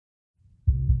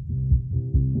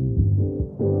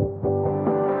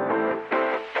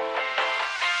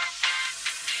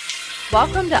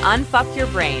Welcome to Unfuck Your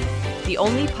Brain, the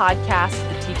only podcast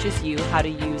that teaches you how to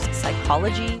use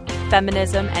psychology,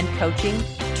 feminism, and coaching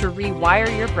to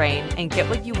rewire your brain and get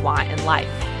what you want in life.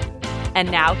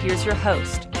 And now here's your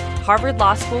host, Harvard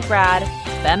Law School grad,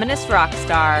 feminist rock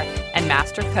star, and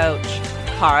master coach,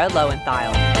 Kara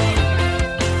Loewentheil.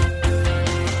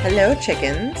 Hello,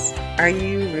 chickens. Are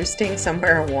you roosting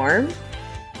somewhere warm?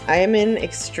 I am in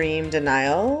extreme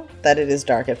denial that it is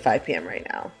dark at 5 p.m. right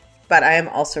now. But I am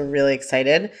also really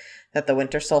excited that the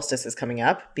winter solstice is coming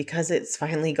up because it's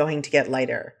finally going to get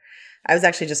lighter. I was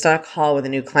actually just on a call with a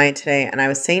new client today, and I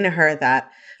was saying to her that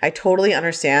I totally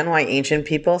understand why ancient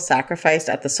people sacrificed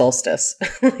at the solstice.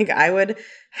 I would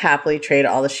happily trade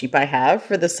all the sheep I have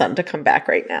for the sun to come back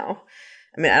right now.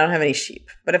 I mean, I don't have any sheep,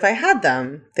 but if I had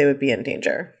them, they would be in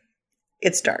danger.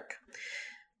 It's dark.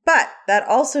 But that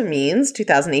also means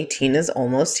 2018 is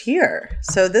almost here.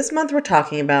 So this month we're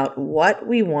talking about what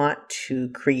we want to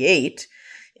create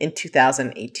in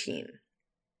 2018.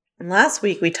 And last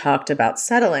week we talked about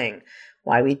settling,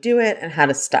 why we do it, and how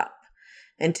to stop.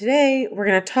 And today we're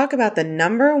going to talk about the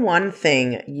number one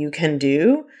thing you can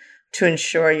do to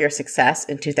ensure your success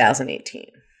in 2018.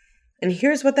 And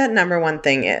here's what that number one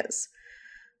thing is: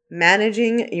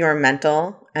 managing your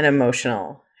mental and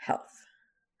emotional health.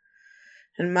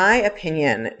 In my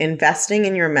opinion, investing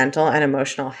in your mental and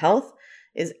emotional health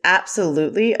is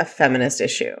absolutely a feminist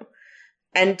issue.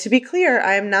 And to be clear,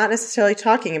 I am not necessarily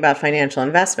talking about financial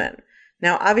investment.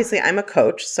 Now, obviously, I'm a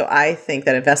coach, so I think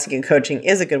that investing in coaching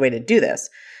is a good way to do this.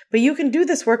 But you can do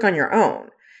this work on your own.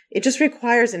 It just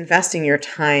requires investing your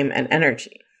time and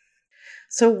energy.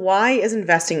 So why is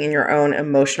investing in your own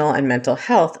emotional and mental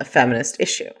health a feminist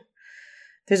issue?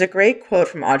 There's a great quote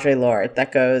from Audre Lorde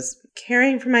that goes,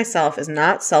 "Caring for myself is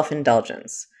not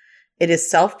self-indulgence. It is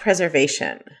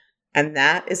self-preservation, and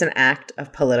that is an act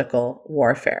of political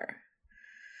warfare."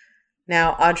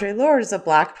 Now, Audre Lorde is a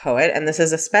Black poet, and this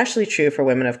is especially true for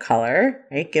women of color,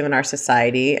 right, given our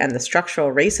society and the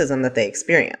structural racism that they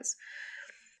experience.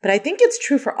 But I think it's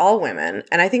true for all women,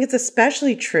 and I think it's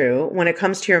especially true when it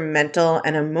comes to your mental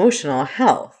and emotional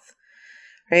health,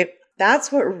 right?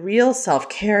 That's what real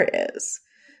self-care is.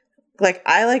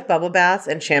 I like bubble baths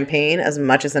and champagne as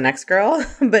much as the next girl,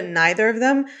 but neither of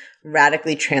them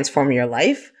radically transform your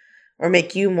life or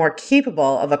make you more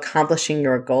capable of accomplishing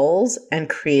your goals and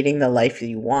creating the life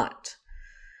you want.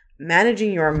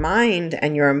 Managing your mind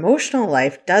and your emotional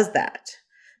life does that.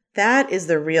 That is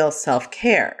the real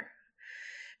self-care.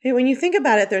 When you think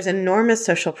about it, there's enormous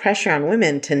social pressure on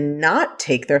women to not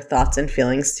take their thoughts and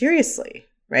feelings seriously,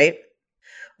 right?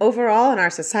 Overall, in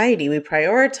our society, we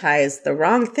prioritize the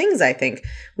wrong things, I think.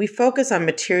 We focus on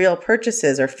material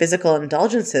purchases or physical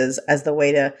indulgences as the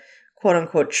way to, quote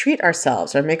unquote, treat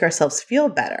ourselves or make ourselves feel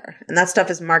better. And that stuff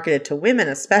is marketed to women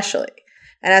especially.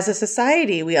 And as a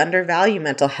society, we undervalue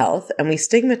mental health and we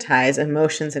stigmatize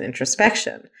emotions and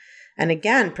introspection. And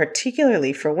again,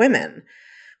 particularly for women.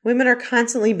 Women are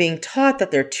constantly being taught that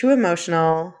they're too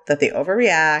emotional, that they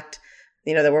overreact,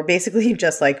 that we're basically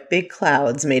just like big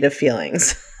clouds made of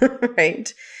feelings,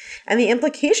 right? And the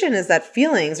implication is that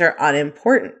feelings are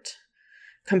unimportant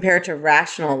compared to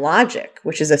rational logic,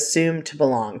 which is assumed to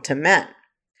belong to men.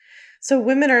 So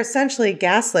women are essentially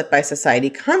gaslit by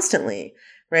society constantly,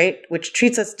 right? Which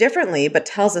treats us differently, but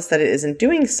tells us that it isn't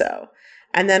doing so.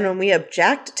 And then when we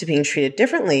object to being treated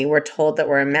differently, we're told that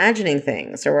we're imagining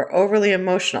things or we're overly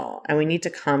emotional and we need to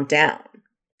calm down.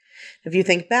 If you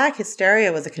think back,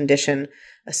 hysteria was a condition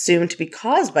assumed to be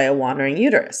caused by a wandering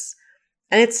uterus.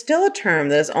 And it's still a term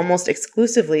that is almost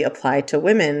exclusively applied to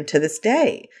women to this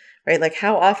day, right?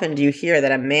 How often do you hear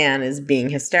that a man is being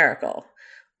hysterical?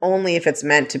 Only if it's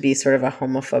meant to be sort of a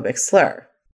homophobic slur.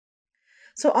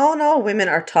 So all in all, women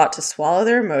are taught to swallow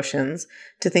their emotions,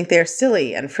 to think they are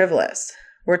silly and frivolous.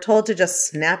 We're told to just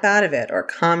snap out of it or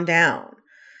calm down.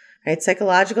 Right?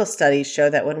 Psychological studies show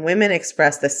that when women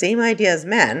express the same idea as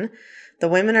men, the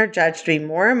women are judged to be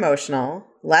more emotional,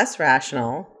 less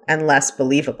rational, and less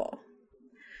believable.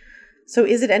 So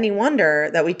is it any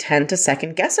wonder that we tend to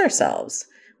second guess ourselves?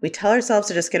 We tell ourselves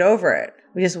to just get over it.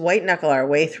 We just white knuckle our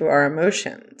way through our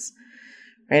emotions.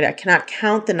 Right? I cannot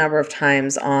count the number of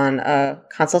times on a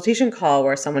consultation call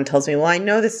where someone tells me, well, I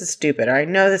know this is stupid, or I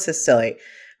know this is silly,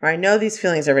 or I know these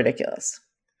feelings are ridiculous.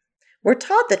 We're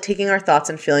taught that taking our thoughts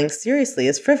and feelings seriously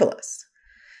is frivolous.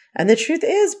 And the truth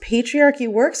is, patriarchy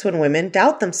works when women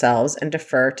doubt themselves and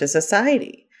defer to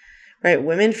society, right?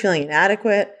 Women feeling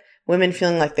inadequate, women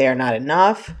feeling like they are not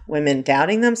enough, women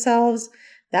doubting themselves.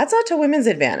 That's not to women's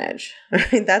advantage,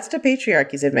 right? That's to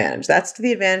patriarchy's advantage. That's to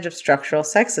the advantage of structural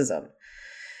sexism.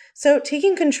 So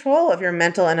taking control of your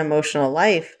mental and emotional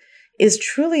life is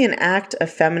truly an act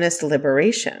of feminist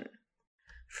liberation.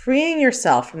 Freeing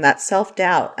yourself from that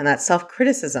self-doubt and that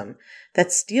self-criticism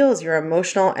that steals your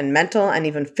emotional and mental and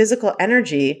even physical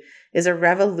energy is a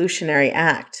revolutionary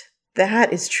act.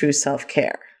 That is true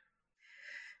self-care.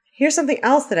 Here's something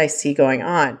else that I see going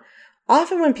on.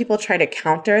 Often when people try to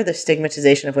counter the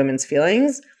stigmatization of women's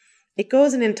feelings, it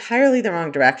goes in entirely the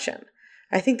wrong direction.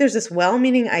 I think there's this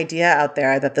well-meaning idea out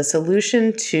there that the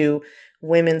solution to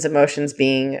women's emotions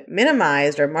being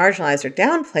minimized or marginalized or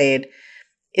downplayed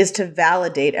is to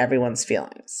validate everyone's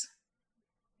feelings.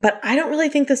 But I don't really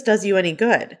think this does you any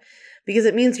good, because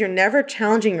it means you're never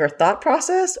challenging your thought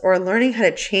process or learning how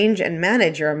to change and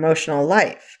manage your emotional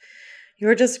life.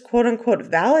 You're just quote unquote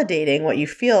validating what you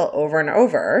feel over and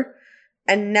over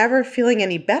and never feeling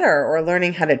any better or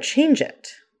learning how to change it.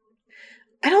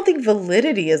 I don't think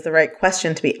validity is the right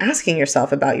question to be asking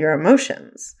yourself about your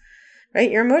emotions, right?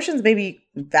 Your emotions may be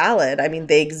valid. I mean,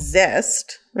 they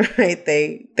exist, right?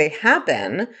 They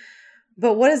happen,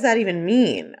 but what does that even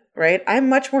mean, right? I'm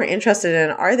much more interested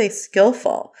in, are they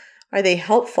skillful? Are they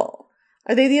helpful?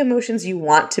 Are they the emotions you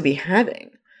want to be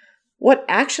having? What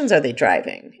actions are they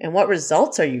driving? And what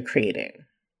results are you creating?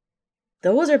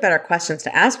 Those are better questions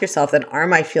to ask yourself than, are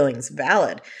my feelings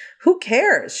valid? Who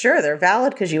cares? Sure, they're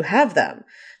valid because you have them.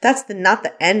 That's not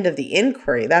the end of the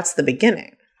inquiry. That's the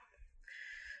beginning,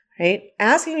 right?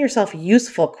 Asking yourself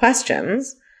useful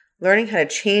questions, learning how to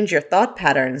change your thought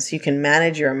patterns so you can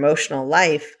manage your emotional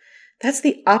life, that's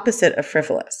the opposite of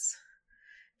frivolous.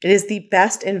 It is the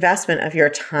best investment of your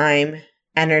time,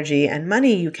 energy, and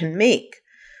money you can make,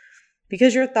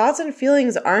 because your thoughts and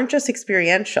feelings aren't just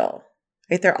experiential,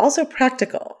 right? They're also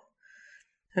practical.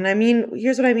 And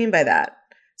here's what I mean by that.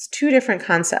 It's two different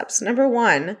concepts. Number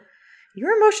one,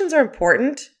 your emotions are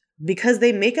important because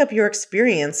they make up your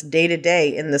experience day to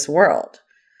day in this world,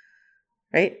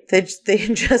 right? They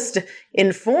just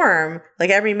inform, like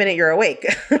every minute you're awake,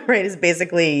 right, is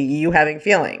basically you having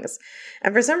feelings.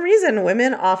 And for some reason,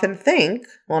 women often think,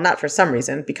 well, not for some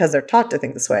reason, because they're taught to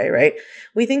think this way, right?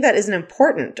 We think that isn't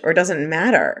important or doesn't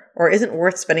matter or isn't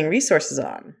worth spending resources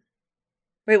on.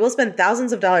 Right, we'll spend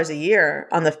thousands of dollars a year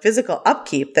on the physical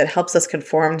upkeep that helps us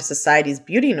conform to society's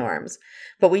beauty norms,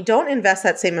 but we don't invest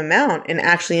that same amount in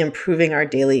actually improving our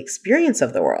daily experience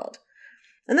of the world.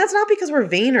 And that's not because we're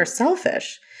vain or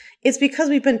selfish. It's because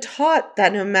we've been taught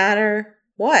that no matter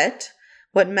what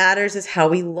matters is how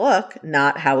we look,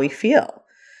 not how we feel.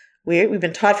 We've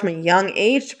been taught from a young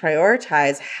age to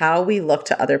prioritize how we look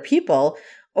to other people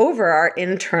over our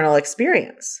internal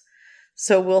experience.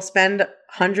 So we'll spend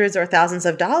hundreds or thousands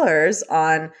of dollars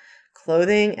on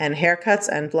clothing and haircuts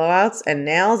and blowouts and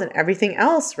nails and everything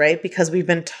else, right? Because we've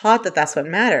been taught that that's what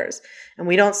matters. And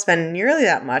we don't spend nearly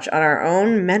that much on our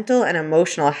own mental and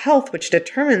emotional health, which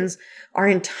determines our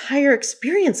entire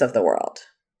experience of the world.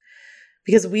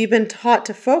 Because we've been taught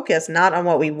to focus not on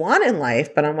what we want in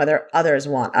life, but on whether others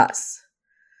want us.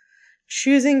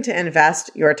 Choosing to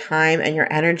invest your time and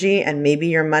your energy and maybe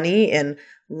your money in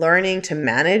learning to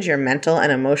manage your mental and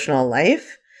emotional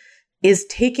life is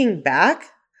taking back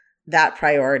that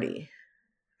priority,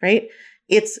 right?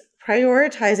 It's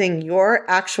prioritizing your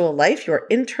actual life, your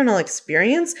internal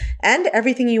experience, and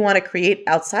everything you want to create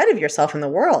outside of yourself in the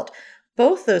world.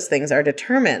 Both those things are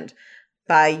determined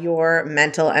by your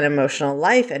mental and emotional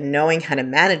life and knowing how to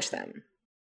manage them.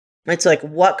 Right? So like,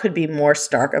 what could be more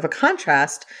stark of a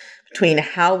contrast between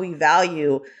how we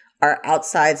value our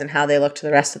outsides and how they look to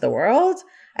the rest of the world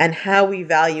and how we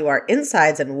value our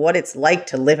insides and what it's like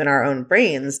to live in our own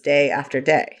brains day after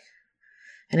day.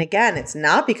 And again, it's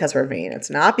not because we're vain. It's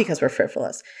not because we're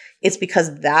frivolous. It's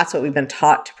because that's what we've been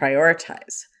taught to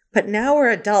prioritize. But now we're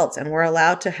adults and we're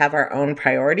allowed to have our own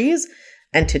priorities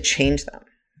and to change them.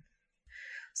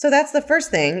 So that's the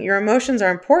first thing. Your emotions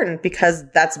are important because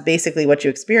that's basically what you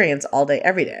experience all day,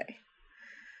 every day.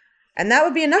 And that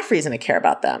would be enough reason to care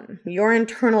about them. Your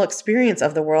internal experience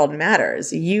of the world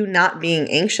matters. You not being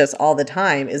anxious all the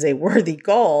time is a worthy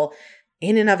goal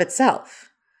in and of itself.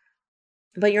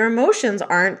 But your emotions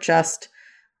aren't just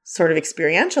sort of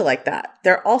experiential like that.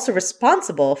 They're also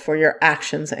responsible for your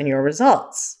actions and your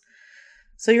results.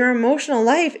 So your emotional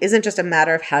life isn't just a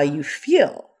matter of how you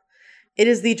feel. It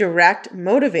is the direct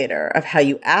motivator of how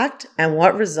you act and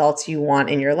what results you want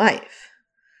in your life.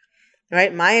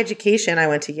 Right? My education, I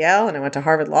went to Yale and I went to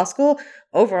Harvard Law School.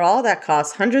 Overall, that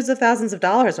cost hundreds of thousands of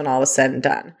dollars when all was said and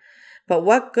done. But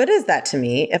what good is that to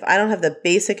me if I don't have the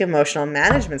basic emotional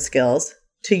management skills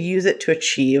to use it to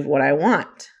achieve what I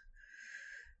want?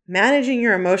 Managing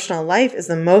your emotional life is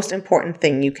the most important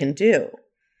thing you can do.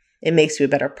 It makes you a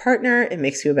better partner. It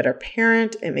makes you a better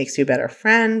parent. It makes you a better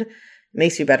friend. It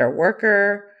makes you a better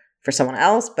worker. for someone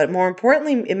else, but more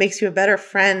importantly, it makes you a better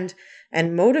friend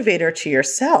and motivator to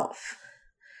yourself.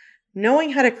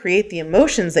 Knowing how to create the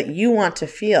emotions that you want to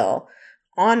feel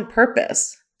on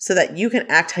purpose so that you can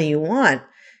act how you want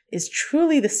is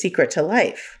truly the secret to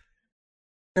life.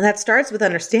 And that starts with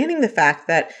understanding the fact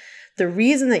that the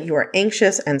reason that you are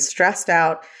anxious and stressed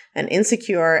out and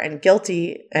insecure and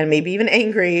guilty and maybe even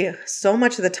angry so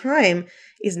much of the time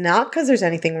is not because there's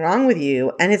anything wrong with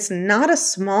you. And it's not a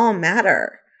small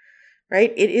matter,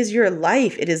 right? It is your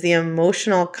life. It is the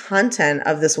emotional content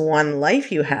of this one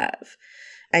life you have.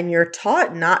 And you're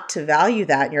taught not to value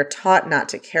that. And you're taught not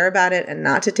to care about it and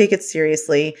not to take it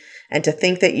seriously and to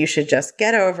think that you should just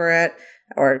get over it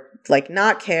or like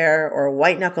not care or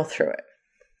white knuckle through it.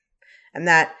 And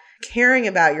that caring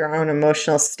about your own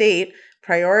emotional state,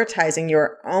 prioritizing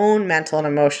your own mental and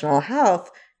emotional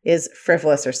health is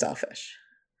frivolous or selfish.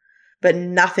 But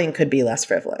nothing could be less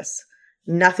frivolous.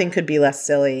 Nothing could be less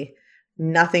silly.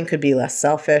 Nothing could be less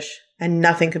selfish. And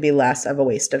nothing could be less of a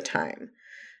waste of time.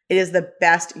 It is the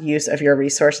best use of your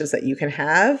resources that you can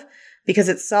have because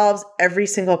it solves every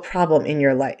single problem in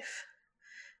your life.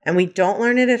 And we don't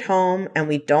learn it at home and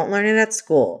we don't learn it at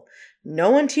school. No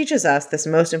one teaches us this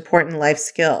most important life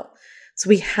skill. So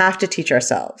we have to teach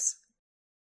ourselves.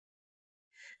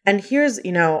 And here's,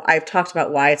 I've talked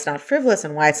about why it's not frivolous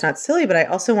and why it's not silly, but I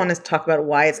also want to talk about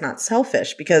why it's not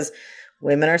selfish because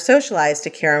women are socialized to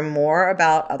care more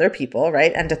about other people,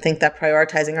 right? And to think that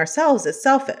prioritizing ourselves is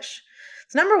selfish.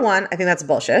 So number one, I think that's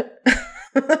bullshit.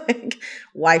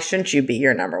 Why shouldn't you be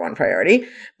your number one priority?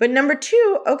 But number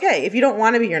two, okay, if you don't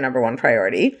want to be your number one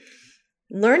priority,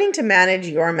 learning to manage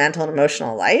your mental and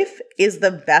emotional life is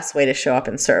the best way to show up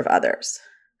and serve others.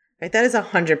 Right? That is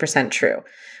 100% true.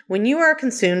 When you are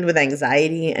consumed with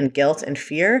anxiety and guilt and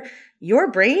fear,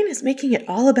 your brain is making it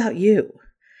all about you.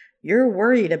 You're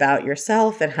worried about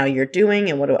yourself and how you're doing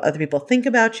and what do other people think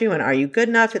about you and are you good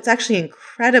enough? It's actually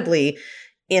incredibly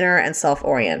inner and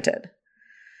self-oriented.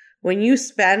 When you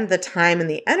spend the time and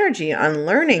the energy on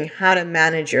learning how to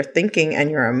manage your thinking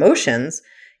and your emotions,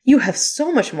 you have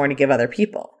so much more to give other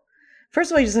people.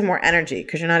 First of all, you just have more energy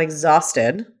because you're not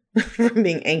exhausted from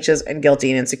being anxious and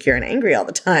guilty and insecure and angry all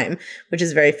the time, which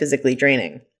is very physically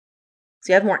draining.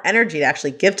 So you have more energy to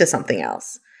actually give to something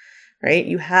else, right?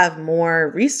 You have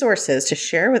more resources to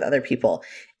share with other people.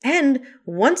 And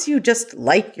once you just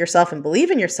like yourself and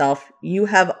believe in yourself, you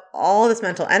have all this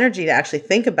mental energy to actually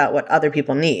think about what other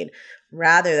people need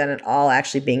rather than it all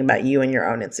actually being about you and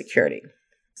your own insecurity.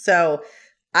 So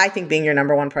I think being your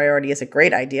number one priority is a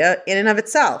great idea in and of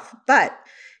itself. But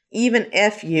even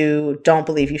if you don't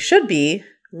believe you should be,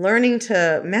 learning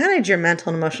to manage your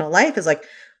mental and emotional life is like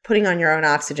putting on your own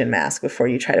oxygen mask before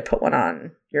you try to put one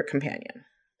on your companion.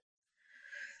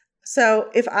 So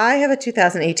if I have a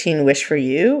 2018 wish for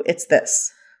you, it's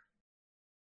this.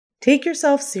 Take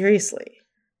yourself seriously.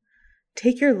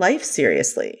 Take your life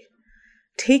seriously.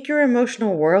 Take your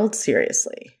emotional world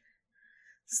seriously.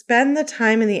 Spend the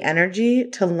time and the energy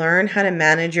to learn how to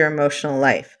manage your emotional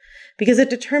life because it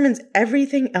determines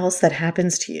everything else that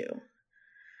happens to you.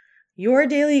 Your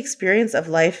daily experience of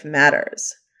life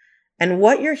matters, and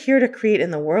what you're here to create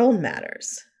in the world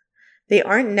matters. They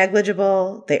aren't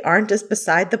negligible. They aren't just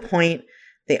beside the point.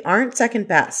 They aren't second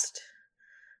best.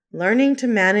 Learning to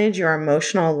manage your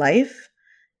emotional life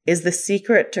is the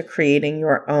secret to creating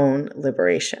your own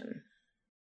liberation.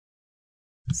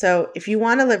 So if you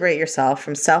want to liberate yourself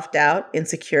from self-doubt,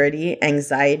 insecurity,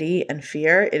 anxiety, and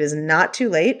fear, it is not too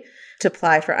late to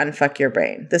apply for Unfuck Your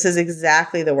Brain. This is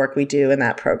exactly the work we do in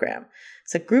that program.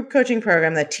 It's a group coaching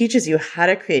program that teaches you how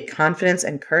to create confidence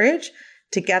and courage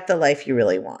to get the life you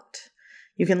really want.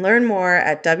 You can learn more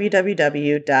at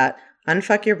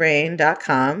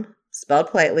www.unfuckyourbrain.com, spelled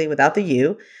politely without the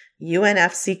U,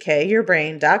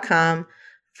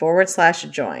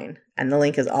 unfuckyourbrain.com/join. And the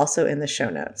link is also in the show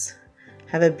notes.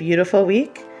 Have a beautiful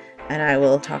week, and I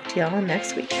will talk to y'all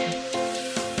next week.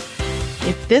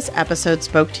 If this episode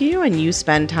spoke to you and you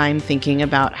spend time thinking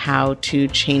about how to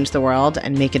change the world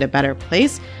and make it a better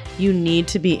place, you need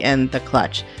to be in The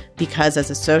Clutch. Because as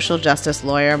a social justice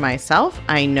lawyer myself,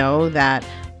 I know that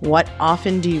what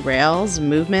often derails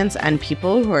movements and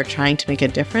people who are trying to make a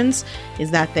difference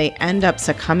is that they end up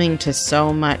succumbing to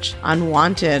so much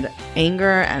unwanted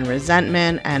anger and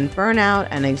resentment and burnout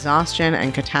and exhaustion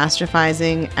and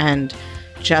catastrophizing and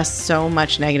just so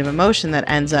much negative emotion that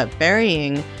ends up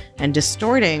burying and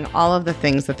distorting all of the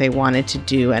things that they wanted to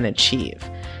do and achieve.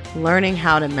 Learning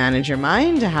how to manage your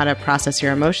mind, how to process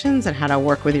your emotions, and how to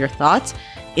work with your thoughts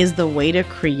is the way to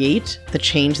create the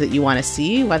change that you want to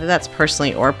see, whether that's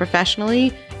personally or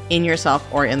professionally, in yourself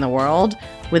or in the world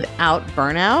without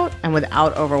burnout and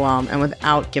without overwhelm and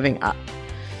without giving up.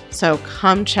 So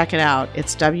come check it out.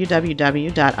 It's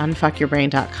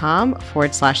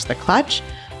www.unfuckyourbrain.com/The Clutch,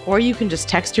 or you can just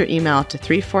text your email to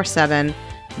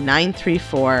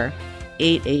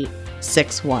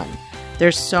 347-934-8861.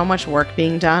 There's so much work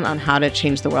being done on how to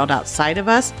change the world outside of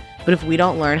us, but if we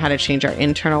don't learn how to change our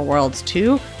internal worlds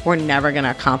too, we're never going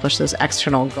to accomplish those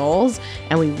external goals,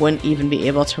 and we wouldn't even be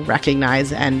able to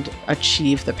recognize and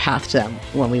achieve the path to them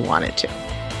when we wanted to.